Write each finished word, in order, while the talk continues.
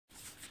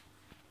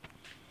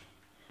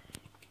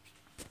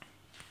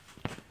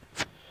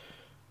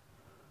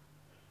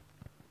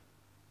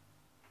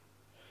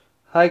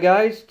Hi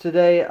guys,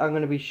 today I'm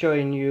going to be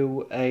showing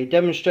you a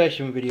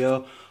demonstration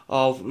video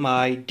of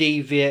my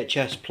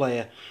D-VHS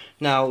player.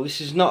 Now this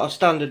is not a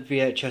standard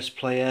VHS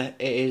player,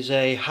 it is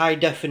a high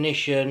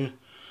definition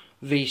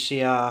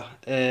VCR.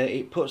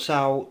 It puts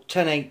out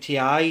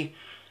 1080i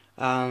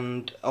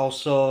and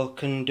also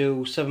can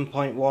do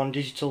 7.1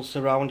 digital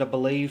surround, I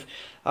believe.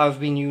 I've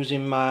been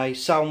using my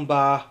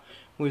soundbar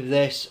with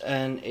this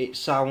and it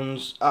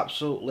sounds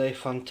absolutely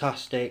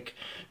fantastic.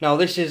 Now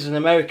this is an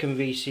American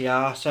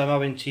VCR, so I'm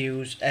having to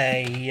use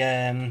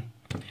a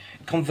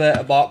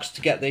converter box to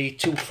get the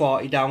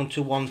 240 down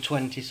to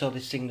 120 so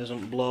this thing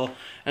doesn't blow,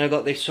 and I've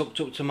got this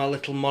hooked up to my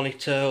little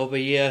monitor over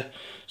here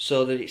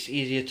so that it's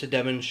easier to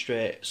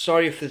demonstrate.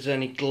 Sorry if there's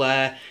any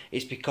glare,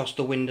 it's because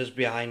the window's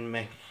behind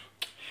me.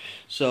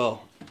 So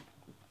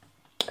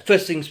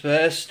first things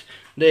first,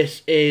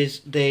 this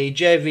is the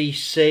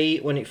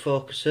JVC, when it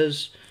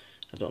focuses,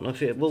 I don't know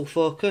if it will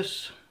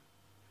focus,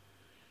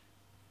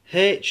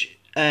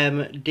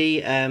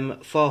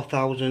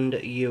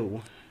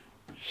 HM-DH4000U.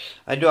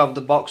 I do have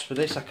the box for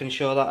this, I can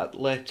show that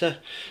later.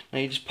 Now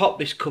you just pop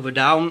this cover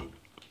down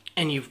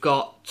and you've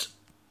got,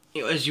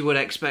 as you would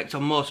expect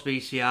on most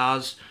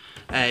VCRs,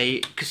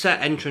 a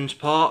cassette entrance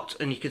port,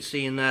 and you can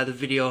see in there the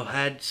video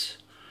heads,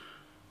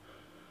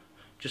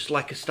 just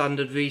like a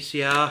standard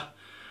VCR.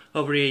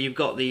 Over here you've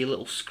got the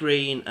little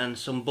screen and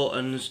some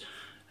buttons.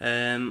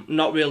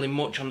 Not really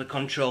much on the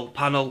control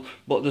panel,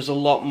 but there's a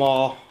lot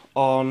more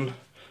on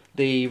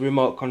the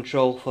remote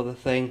control for the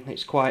thing.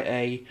 It's quite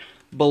a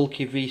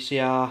bulky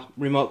VCR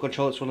remote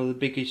control, it's one of the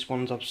biggest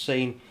ones I've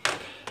seen.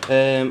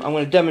 I'm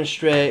going to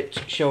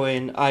demonstrate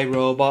showing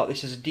iRobot.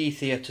 This is a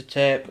D-Theatre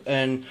tape,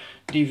 and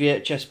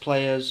D-VHS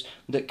players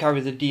that carry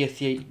the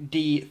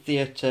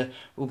D-Theatre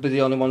will be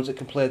the only ones that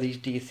can play these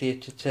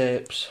D-Theatre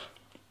tapes.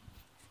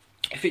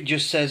 If it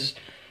just says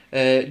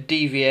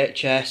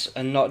D-VHS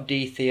and not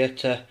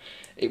D-Theatre,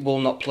 it will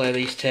not play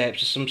these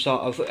tapes. There's some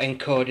sort of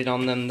encoding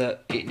on them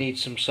that it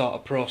needs some sort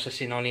of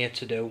processing on here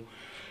to do.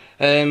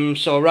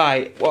 So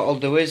right, what I'll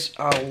do is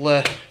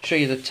I'll show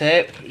you the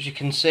tape. As you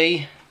can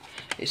see,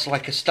 it's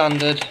like a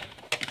standard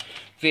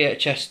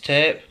VHS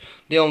tape.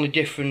 The only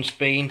difference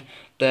being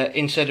that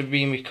instead of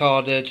being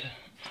recorded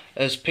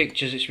as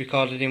pictures, it's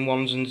recorded in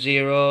ones and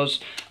zeros,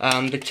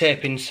 and the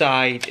tape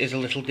inside is a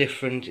little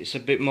different. It's a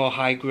bit more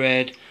high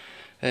grade.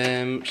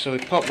 So we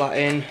pop that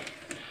in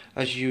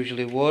as you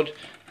usually would.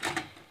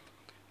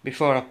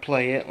 Before I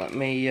play it, let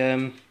me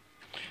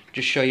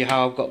just show you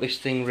how I've got this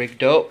thing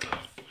rigged up.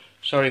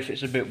 Sorry if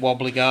it's a bit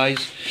wobbly,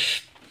 guys.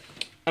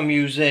 I'm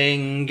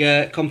using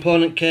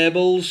component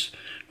cables,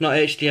 not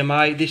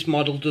HDMI. This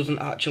model doesn't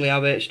actually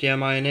have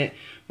HDMI in it,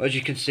 but as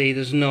you can see,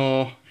 there's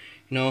no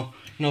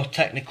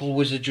technical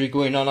wizardry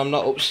going on. I'm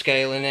not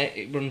upscaling it.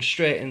 It runs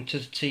straight into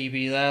the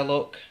TV there,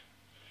 look.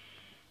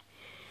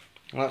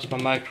 That's my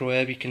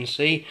microwave, you can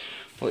see.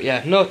 But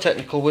yeah, no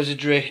technical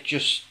wizardry,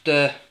 just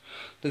the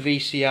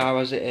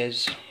VCR as it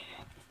is.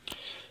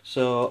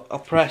 So I'll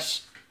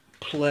press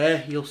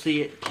play, you'll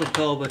see it click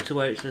over to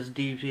where it says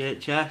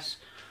D-VHS,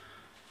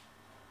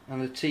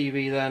 and the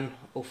TV then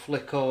will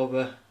flick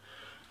over,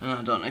 and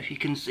I don't know if you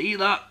can see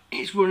that,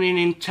 it's running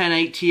in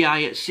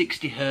 1080i at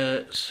 60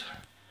 Hz.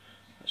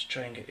 Let's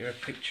try and get you a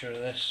picture of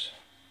this.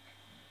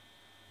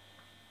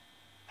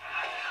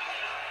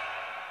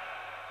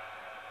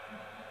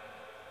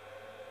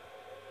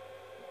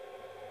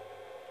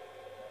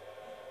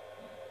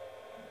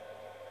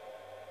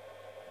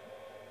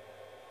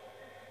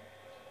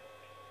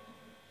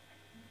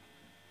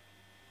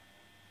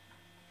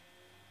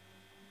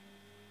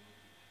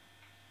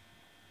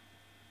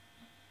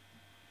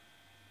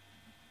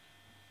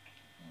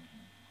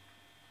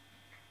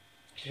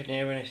 If you can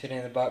hear anything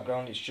in the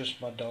background, it's just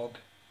my dog.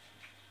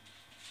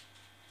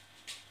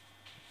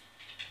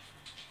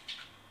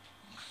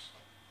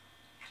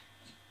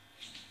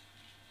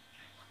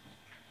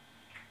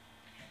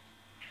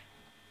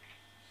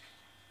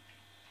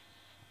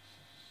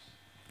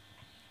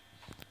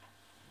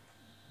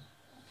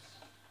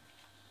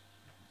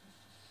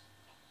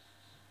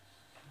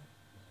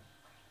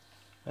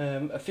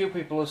 A few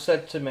people have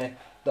said to me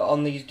that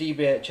on these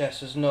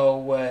D-VHS there's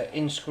no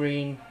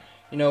in-screen,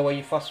 you know, where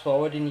you fast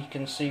forward and you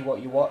can see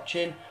what you're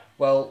watching.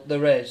 Well,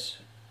 there is.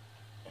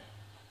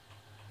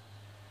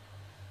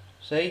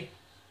 See?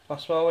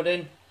 Fast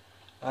forwarding,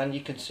 and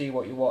you can see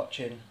what you're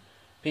watching.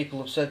 People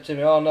have said to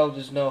me, oh no,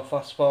 there's no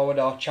fast forward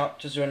or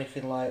chapters or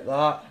anything like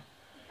that,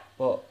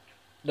 but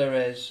there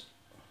is.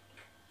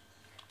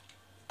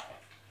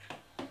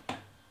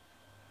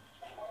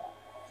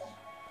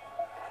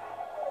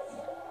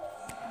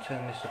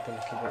 Turn this up a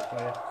little bit for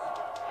you.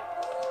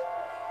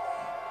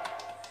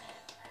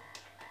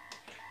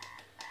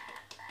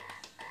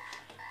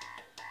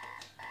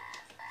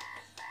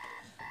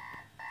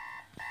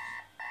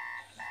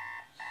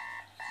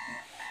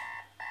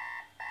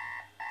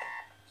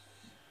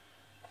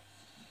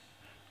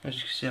 As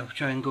you can see, I'll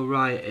try and go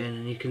right in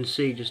and you can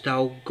see just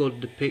how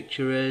good the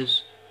picture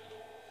is.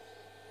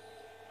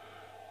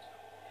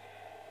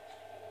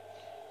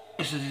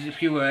 This is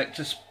if you were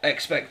to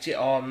expect it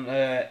on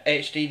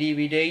HD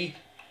DVD.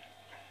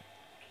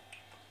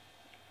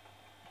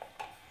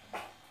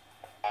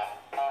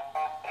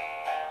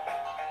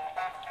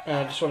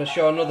 I just want to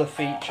show another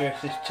feature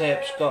if this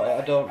tape's got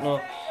it, I don't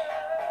know.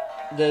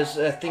 There's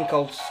a thing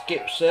called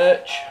skip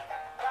search.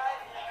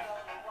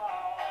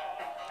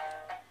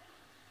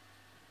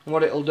 And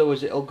what it'll do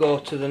is it'll go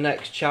to the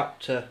next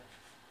chapter,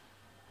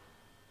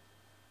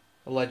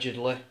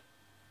 allegedly.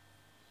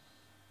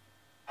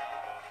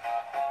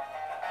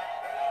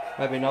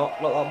 Maybe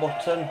not, look that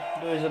button.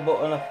 There is a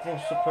button, I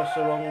must have pressed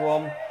the wrong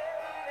one.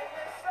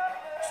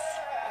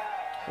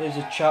 There's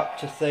a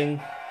chapter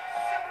thing.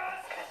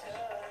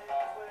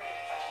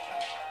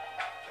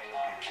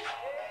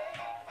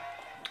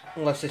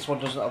 Unless this one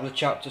doesn't have the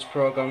chapters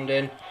programmed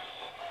in.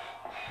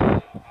 Good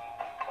morning,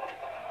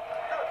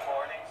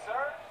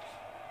 sir.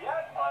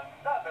 Yet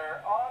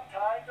another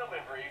on-time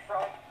delivery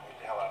from... Get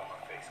the hell out of my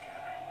face,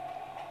 Cannon.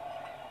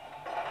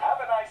 Have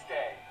a nice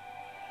day.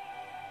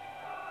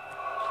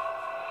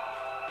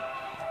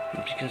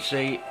 As you can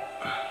see,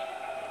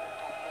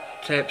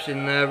 tape's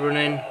in there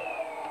running.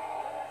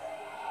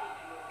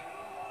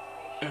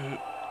 And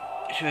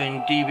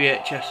showing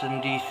D-VHS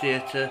and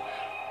D-Theatre.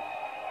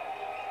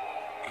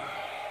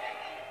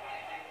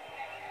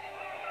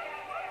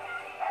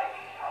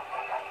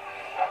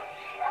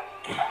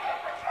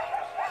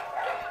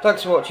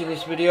 Thanks for watching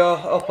this video. I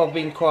hope I've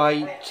been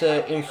quite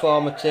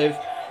informative,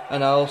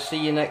 and I'll see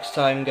you next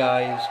time,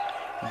 guys.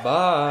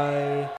 Bye.